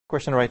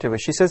Question right away.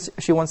 She says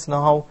she wants to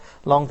know how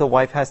long the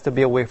wife has to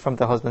be away from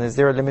the husband. Is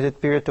there a limited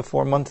period to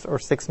 4 months or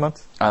 6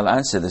 months? I'll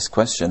answer this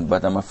question,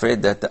 but I'm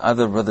afraid that the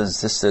other brothers and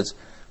sisters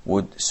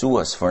would sue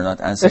us for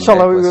not answering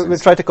Inshallah, that we'll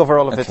try to cover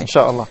all of it,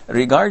 inshallah.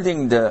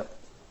 Regarding the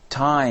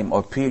time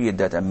or period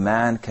that a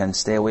man can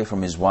stay away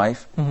from his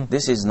wife,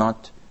 this is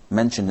not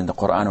mentioned in the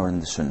Quran or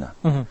in the Sunnah.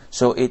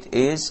 So it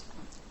is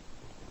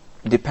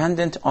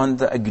dependent on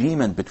the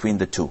agreement between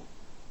the two.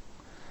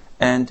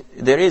 And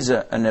there is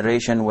a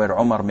narration where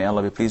Umar, may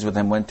Allah be pleased with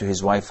him, went to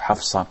his wife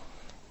Hafsa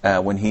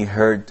when he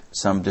heard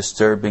some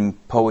disturbing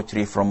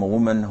poetry from a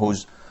woman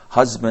whose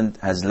husband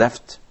has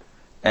left,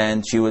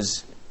 and she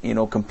was,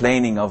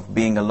 complaining of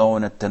being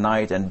alone at the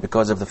night, and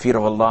because of the fear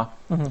of Allah,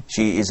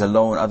 she is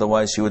alone.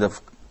 Otherwise, she would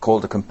have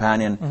called a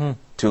companion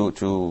to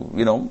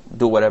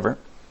do whatever.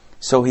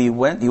 So he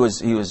went. He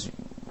was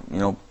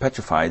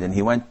petrified, and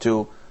he went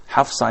to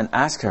Hafsa and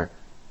asked her,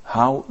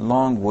 how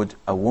long would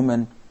a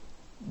woman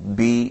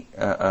be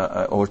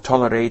or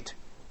tolerate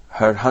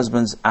her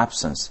husband's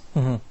absence?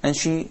 And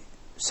she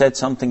said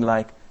something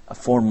like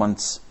 4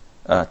 months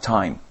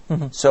time.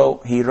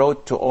 So he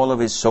wrote to all of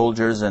his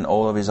soldiers and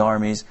all of his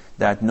armies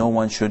that no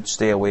one should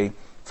stay away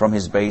from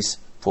his base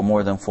for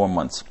more than 4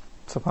 months.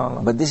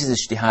 SubhanAllah. But this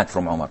is ijtihad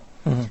from Umar.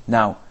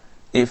 Now,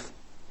 if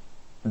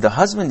the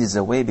husband is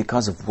away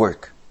because of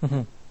work,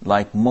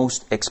 like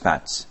most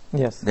expats,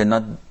 they're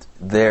not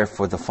there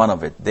for the fun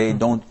of it. They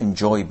don't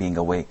enjoy being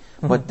away.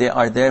 But they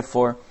are there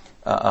for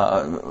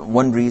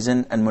one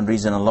reason and one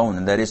reason alone,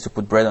 and that is to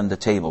put bread on the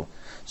table.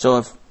 So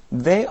if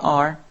they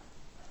are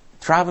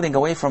traveling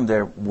away from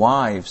their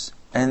wives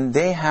and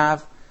they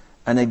have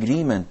an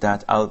agreement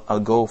that I'll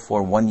go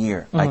for 1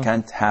 year, I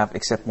can't have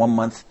except 1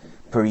 month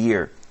per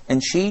year,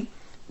 and she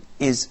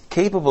is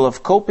capable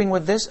of coping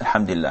with this,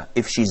 alhamdulillah.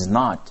 If she's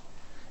not,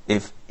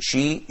 if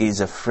she is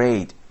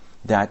afraid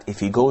that if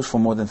he goes for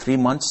more than 3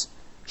 months,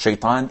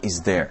 shaitan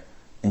is there,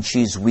 and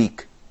she's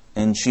weak,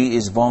 and she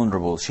is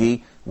vulnerable,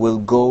 she will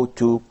go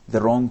to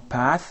the wrong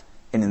path,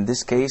 and in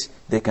this case,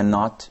 they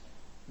cannot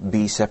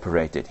be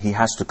separated. He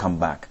has to come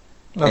back.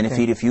 And if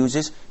he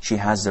refuses, she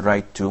has the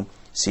right to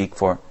seek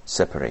for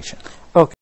separation. Okay.